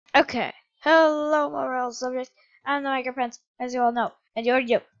Okay. Hello, moral subject. I'm the microprince, as you all know, and you're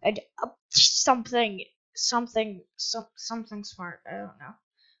you, and something smart. I don't know.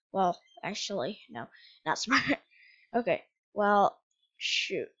 Well, actually, no, not smart. Okay. Well,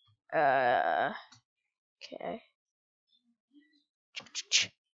 shoot. Okay.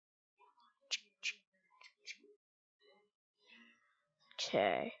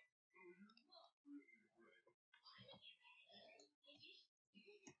 Okay.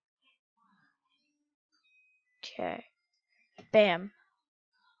 Okay. Bam.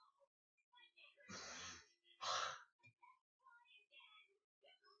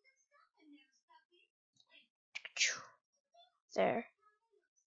 There.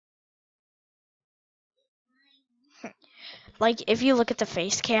 Like, if you look at the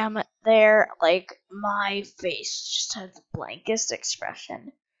face cam there, like, my face just has the blankest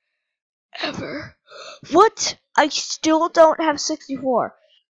expression ever. What? I still don't have 64.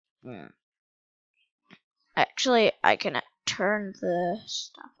 Hmm. Actually, I can turn the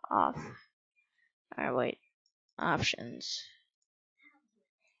stuff off. Alright, wait. Options.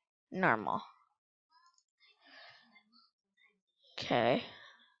 Normal. Okay.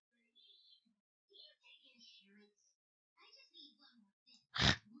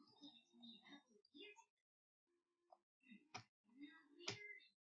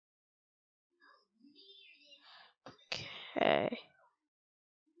 Okay.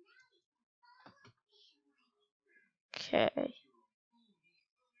 Okay.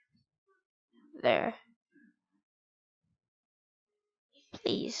 There.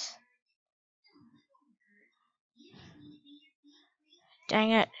 Please.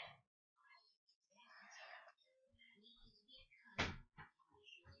 Dang it.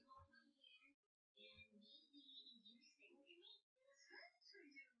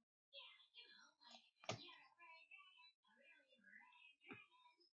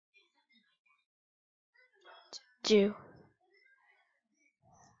 Do.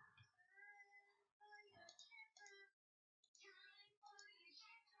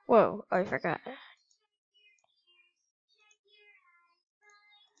 Whoa, I forgot.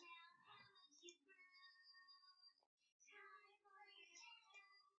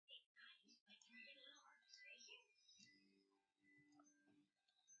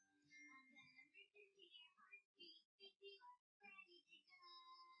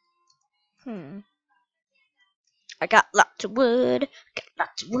 Hmm. I got lots of wood. Got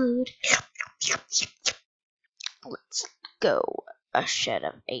lots of wood. Let's go. A shed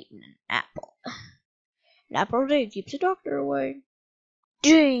of 8 and an apple. An apple a day keeps the doctor away.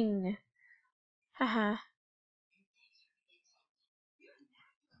 Ding! Haha.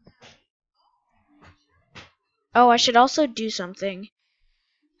 Oh, I should also do something.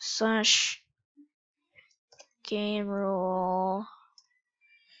 Slash game rule.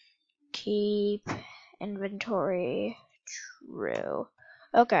 Keep inventory true.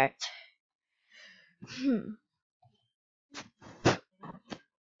 Okay. Hmm.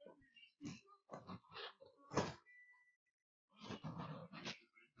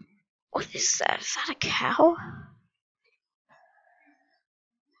 What is that? Is that a cow?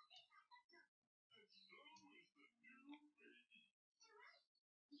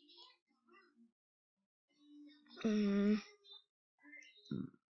 Hmm.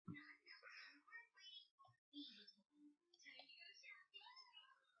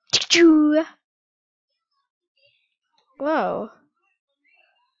 Choo. Whoa.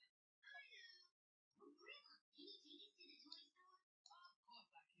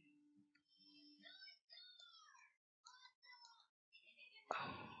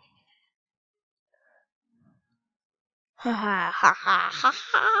 Ha ha ha ha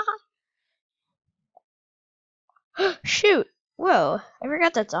ha. Shoot! Whoa, I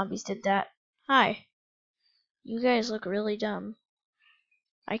forgot that zombies did that. Hi. You guys look really dumb.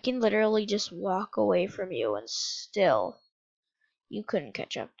 I can literally just walk away from you and still you couldn't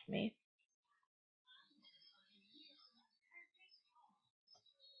catch up to me.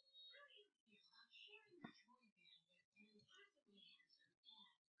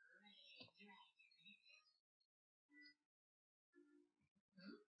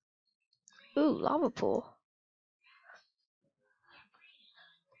 Ooh, lava pool.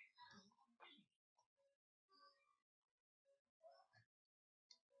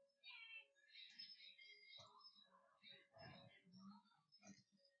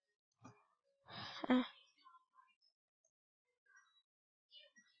 Uh,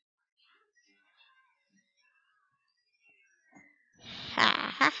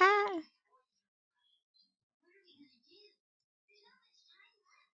 ha ha ha.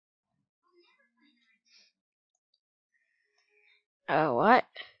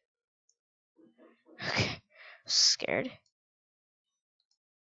 Scared.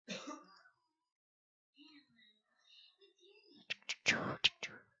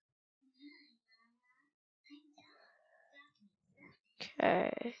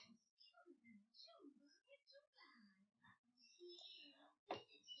 Okay.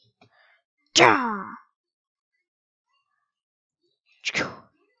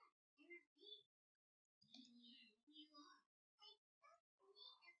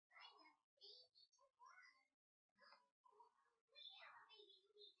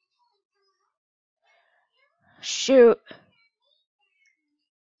 Shoot.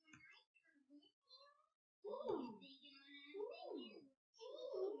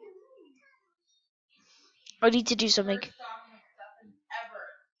 I need to do something.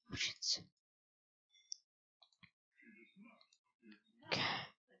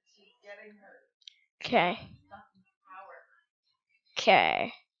 Okay.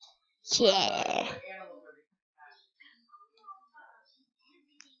 Okay. Yeah.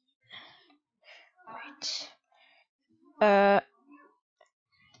 Wait.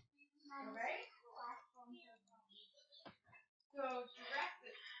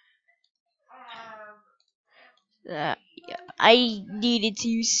 Yeah. I needed to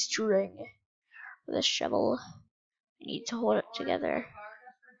use string with a shovel. I need to hold it together.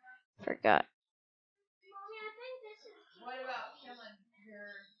 Forgot.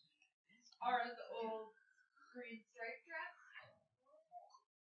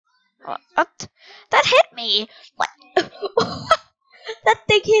 What? That hit me! What? That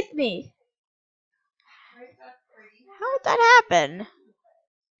thing hit me! How did that happen?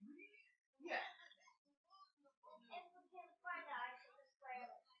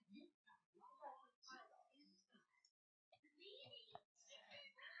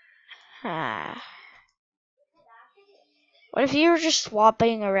 Ah. What if you were just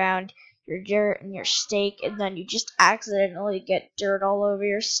swapping around your dirt and your steak and then you just accidentally get dirt all over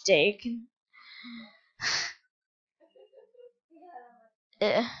your steak?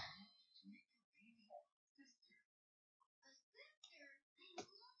 Eh.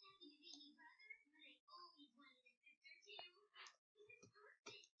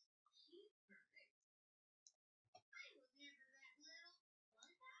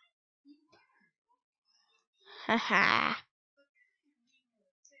 Haha.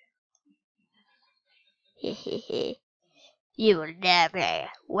 Hehehe. You will never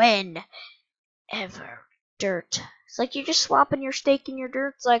win. Ever. Dirt. It's like you're just swapping your steak and your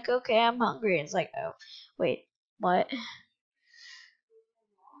dirt. It's like, okay, I'm hungry. It's like, oh, wait, what?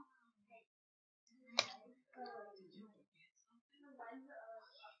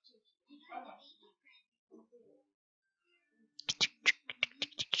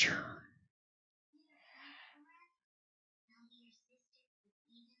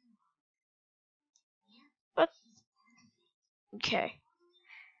 What? Okay.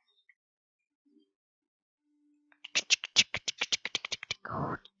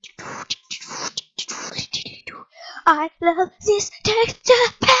 I love this texture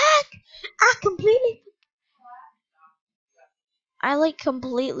pack. I like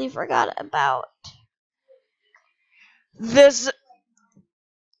completely forgot about this.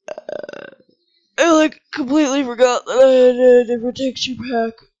 I like completely forgot that I had a different texture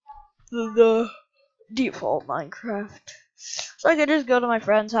pack than the default Minecraft. So I could just go to my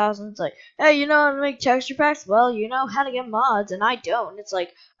friend's house and it's like, hey, you know how to make texture packs? Well, you know how to get mods, and I don't. It's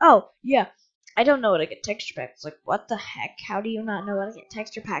like, oh, yeah, I don't know how to get texture packs. It's like, what the heck? How do you not know how to get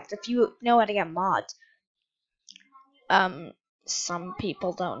texture packs if you know how to get mods? Some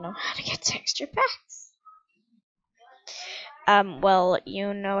people don't know how to get texture packs. Well,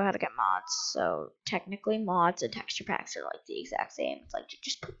 you know how to get mods, so technically mods and texture packs are like the exact same. It's like you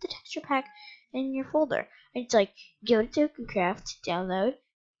just put the texture pack in your folder. It's like go to DokuCraft, download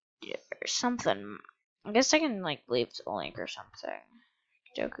or something. I guess I can like leave the link or something.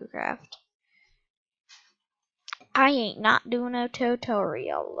 DokuCraft. I ain't not doing a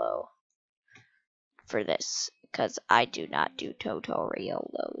tutorial though for this because I do not do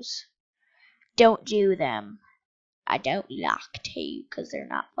tutorials. Don't do them. I don't like to because they're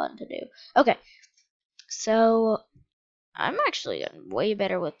not fun to do. Okay, so I'm actually getting way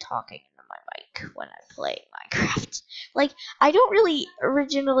better with talking into my mic when I play Minecraft. Like, I don't really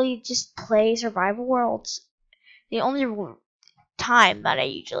originally just play survival worlds. The only time that I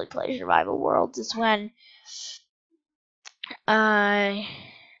usually play survival worlds is when,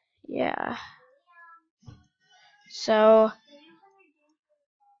 yeah. So,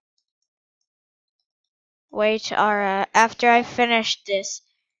 wait, after I finish this.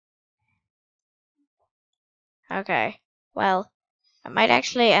 Okay, well, I might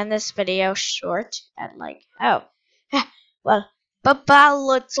actually end this video short and like, oh, well, bye bye,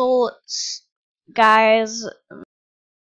 little guys.